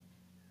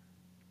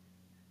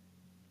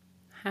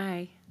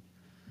Hi,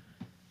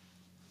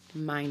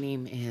 my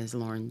name is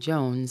Lauren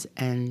Jones,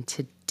 and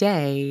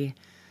today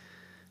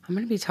I'm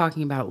going to be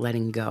talking about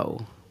letting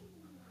go.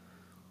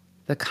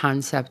 The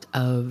concept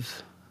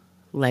of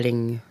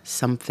letting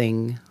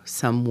something,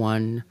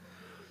 someone,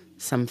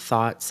 some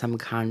thought, some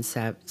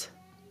concept,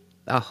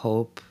 a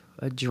hope,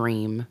 a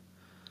dream,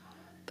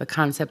 the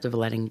concept of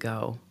letting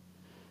go.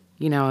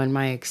 In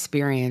my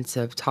experience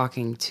of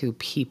talking to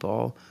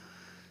people,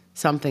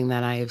 something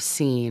that I have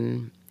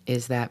seen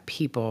is that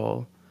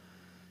people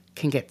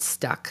can get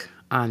stuck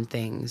on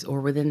things or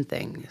within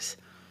things.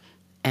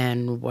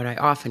 And what I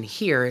often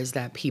hear is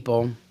that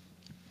people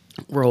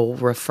will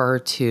refer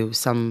to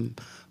some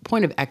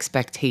point of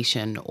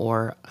expectation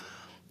or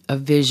a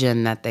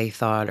vision that they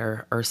thought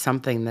or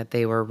something that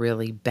they were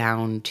really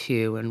bound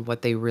to and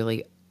what they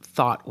really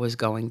thought was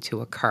going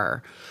to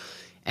occur.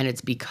 And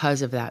it's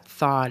because of that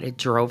thought, it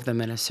drove them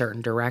in a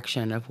certain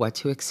direction of what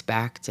to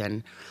expect.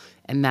 And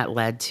that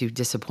led to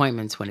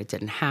disappointments when it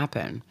didn't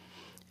happen.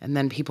 And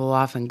then people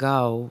often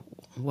go,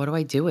 what do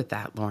I do with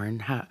that,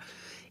 Lauren?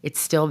 It's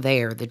still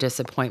there. The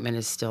disappointment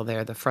is still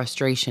there. The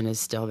frustration is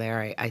still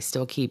there. I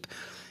still keep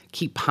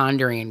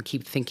pondering and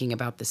keep thinking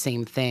about the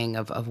same thing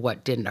of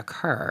what didn't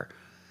occur.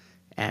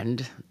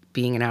 And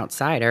being an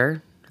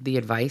outsider, the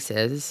advice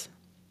is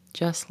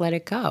just let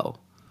it go.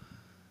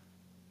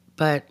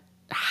 But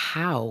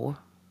how?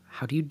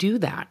 How do you do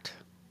that?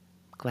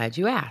 Glad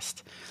you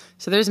asked.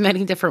 So there's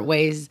many different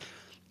ways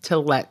to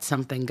let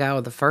something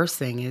go. The first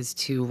thing is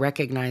to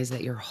recognize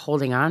that you're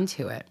holding on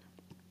to it.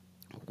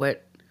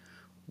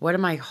 What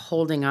am I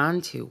holding on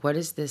to? What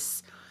is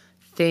this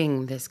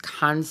thing, this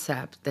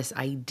concept, this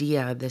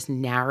idea, this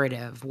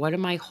narrative? What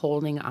am I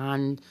holding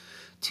on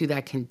to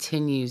that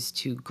continues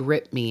to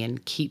grip me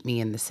and keep me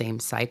in the same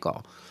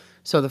cycle?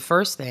 So the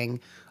first thing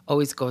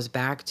always goes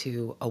back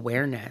to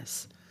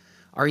awareness.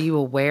 Are you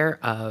aware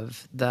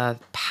of the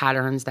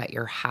patterns that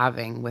you're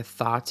having with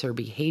thoughts or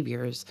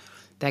behaviors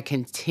that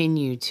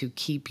continue to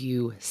keep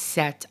you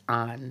set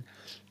on,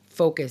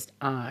 focused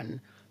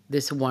on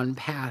this one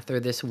path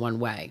or this one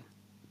way?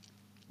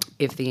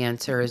 If the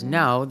answer is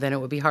no, then it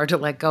would be hard to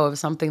let go of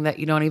something that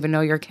you don't even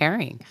know you're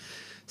carrying.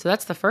 So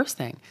that's the first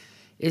thing,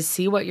 is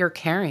see what you're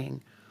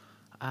carrying.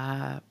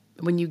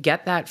 When you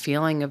get that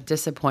feeling of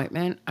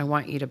disappointment, I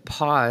want you to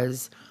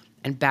pause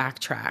and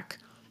backtrack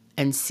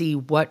and see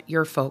what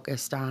you're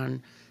focused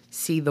on.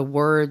 See the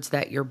words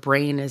that your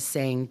brain is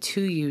saying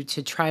to you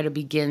to try to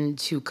begin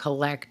to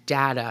collect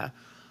data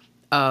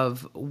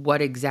of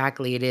what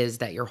exactly it is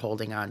that you're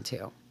holding on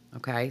to.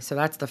 Okay? So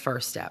that's the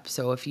first step.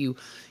 So if you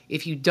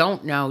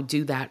don't know,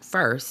 do that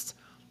first.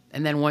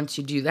 And then once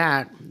you do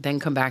that, then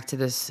come back to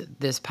this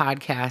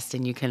podcast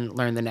and you can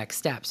learn the next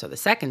step. So the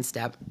second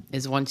step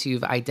is, once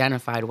you've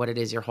identified what it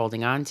is you're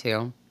holding on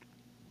to,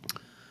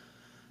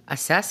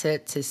 assess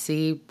it to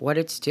see what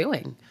it's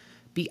doing.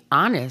 Be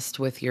honest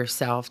with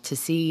yourself to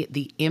see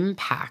the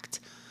impact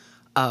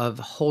of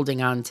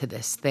holding on to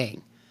this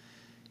thing.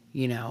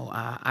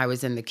 I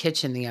was in the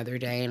kitchen the other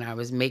day and I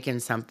was making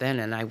something,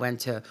 and I went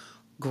to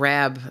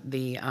grab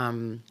the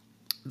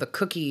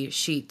cookie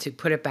sheet to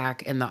put it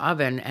back in the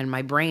oven, and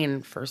my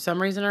brain, for some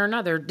reason or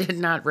another, did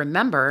not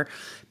remember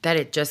that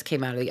it just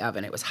came out of the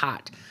oven. It was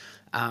hot.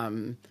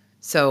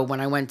 So when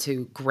I went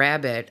to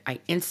grab it, I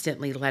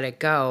instantly let it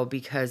go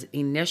because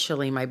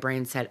initially my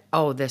brain said,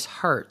 oh, this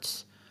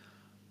hurts.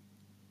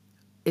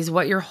 Is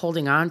what you're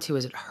holding on to,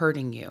 is it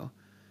hurting you?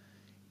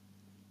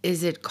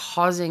 Is it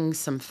causing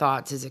some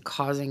thoughts? Is it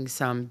causing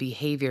some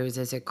behaviors?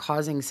 Is it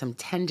causing some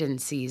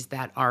tendencies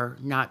that are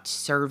not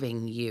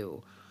serving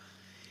you?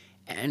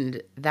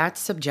 And that's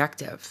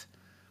subjective.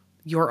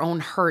 Your own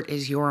hurt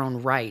is your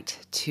own right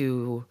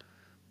to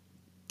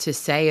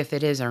say if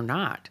it is or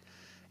not.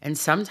 And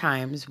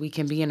sometimes we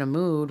can be in a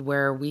mood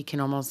where we can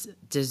almost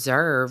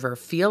deserve or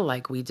feel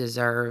like we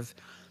deserve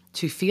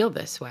to feel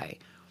this way.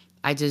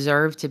 I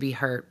deserve to be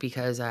hurt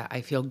because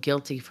I feel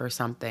guilty for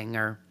something.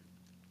 Or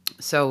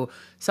so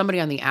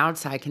somebody on the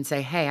outside can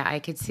say, hey, I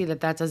could see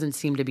that doesn't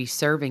seem to be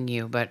serving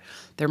you, but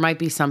there might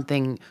be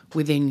something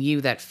within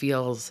you that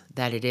feels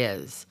that it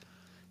is.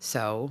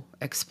 So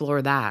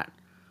explore that.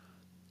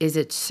 Is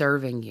it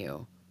serving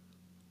you?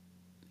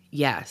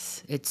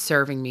 Yes, it's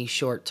serving me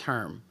short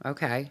term.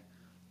 Okay.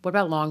 What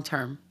about long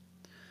term?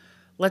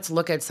 Let's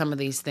look at some of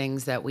these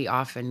things that we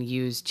often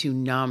use to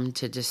numb,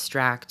 to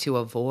distract, to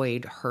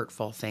avoid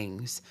hurtful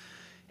things,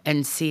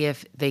 and see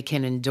if they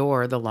can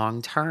endure the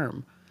long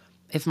term.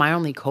 If my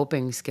only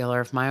coping skill, or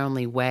if my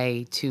only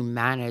way to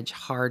manage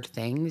hard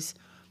things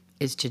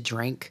is to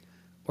drink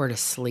or to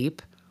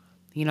sleep,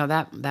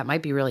 that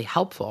might be really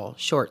helpful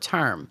short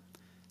term.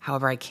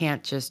 However, I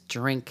can't just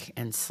drink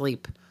and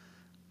sleep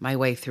my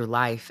way through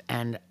life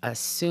and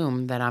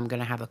assume that I'm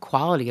going to have a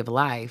quality of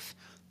life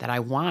that I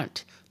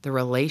want. The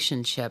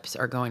relationships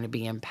are going to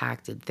be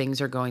impacted.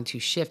 Things are going to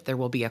shift. There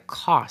will be a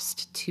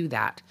cost to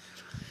that.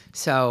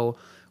 So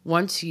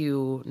once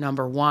you,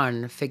 number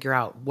one, figure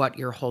out what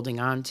you're holding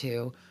on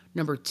to,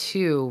 number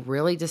two,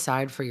 really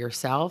decide for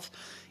yourself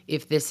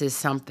if this is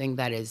something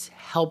that is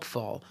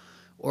helpful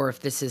or if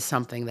this is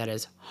something that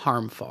is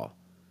harmful.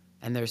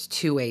 And there's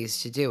two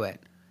ways to do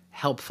it: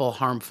 helpful,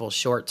 harmful,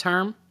 short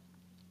term,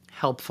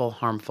 helpful,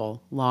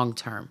 harmful, long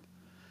term.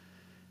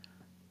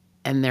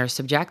 And they're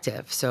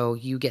subjective. So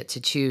you get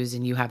to choose,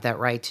 and you have that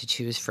right to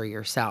choose for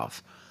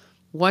yourself.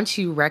 Once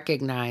you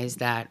recognize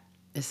that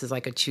this is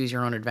like a choose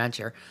your own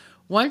adventure,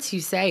 once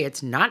you say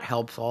it's not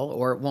helpful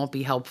or it won't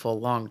be helpful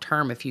long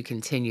term if you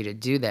continue to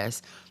do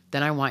this,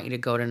 then I want you to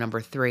go to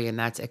number 3, and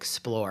that's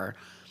explore.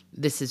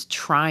 This is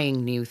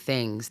trying new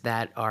things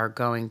that are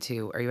going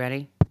to, are you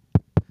ready?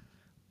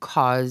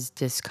 Cause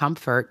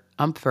discomfort.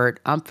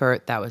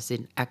 Umfort. That was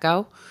an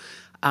echo.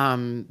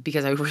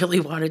 Because I really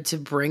wanted to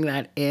bring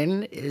that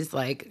in, is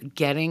like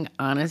getting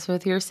honest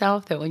with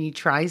yourself that when you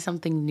try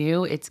something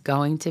new, it's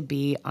going to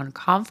be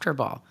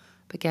uncomfortable.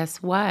 But guess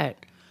what?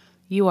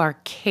 You are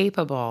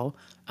capable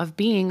of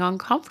being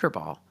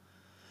uncomfortable,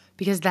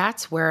 because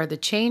that's where the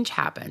change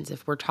happens.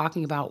 If we're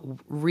talking about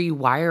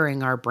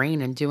rewiring our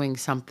brain and doing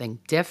something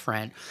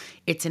different,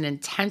 it's an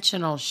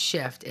intentional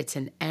shift. It's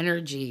an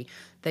energy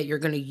that you're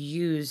going to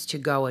use to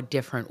go a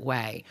different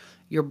way.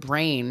 Your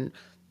brain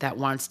that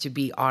wants to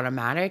be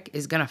automatic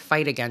is going to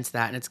fight against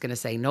that, and it's going to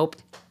say, nope,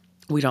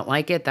 we don't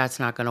like it. That's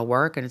not going to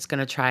work. And it's going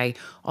to try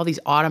all these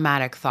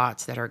automatic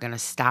thoughts that are going to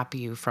stop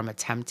you from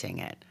attempting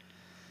it.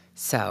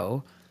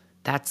 So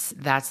that's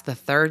the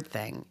third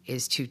thing,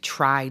 is to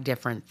try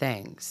different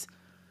things.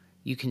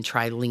 You can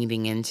try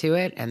leaning into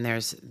it, and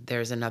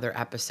there's another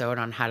episode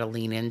on how to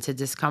lean into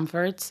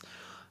discomforts.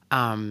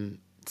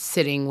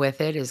 Sitting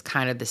with it is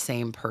kind of the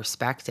same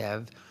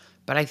perspective,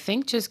 but I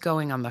think just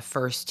going on the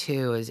first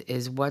two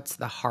is what's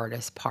the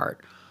hardest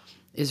part,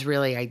 is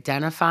really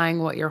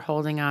identifying what you're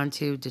holding on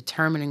to,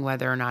 determining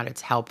whether or not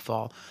it's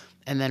helpful,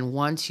 and then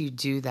once you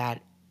do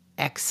that,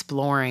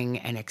 exploring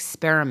and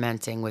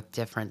experimenting with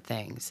different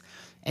things.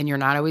 And you're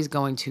not always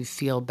going to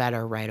feel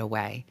better right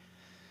away.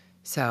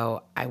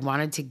 So I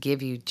wanted to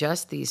give you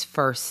just these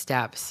first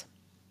steps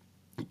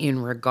in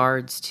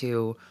regards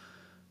to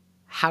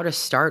how to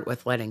start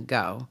with letting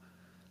go.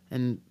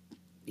 And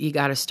you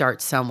got to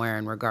start somewhere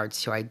in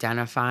regards to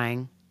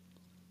identifying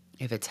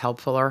if it's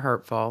helpful or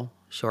hurtful,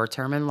 short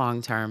term and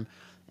long term,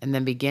 and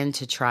then begin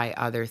to try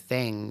other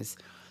things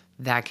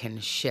that can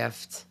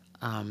shift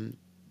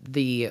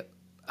the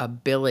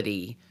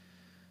ability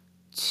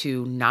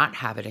to not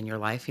have it in your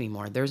life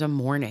anymore. There's a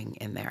mourning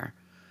in there.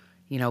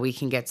 You know, we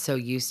can get so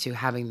used to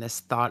having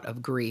this thought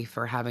of grief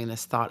or having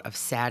this thought of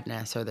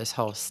sadness or this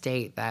whole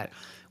state that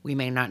we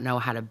may not know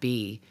how to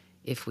be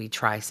if we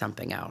try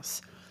something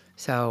else.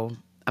 So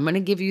I'm going to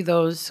give you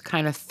those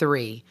kind of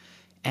 3,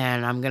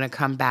 and I'm going to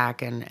come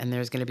back and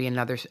there's going to be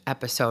another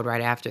episode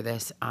right after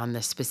this on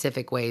the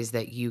specific ways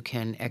that you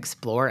can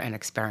explore and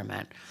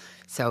experiment.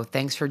 So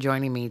thanks for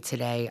joining me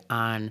today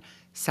on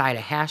Side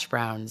of Hash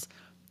Browns,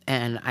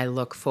 and I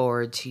look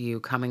forward to you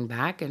coming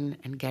back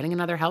and getting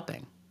another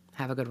helping.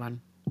 Have a good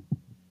one.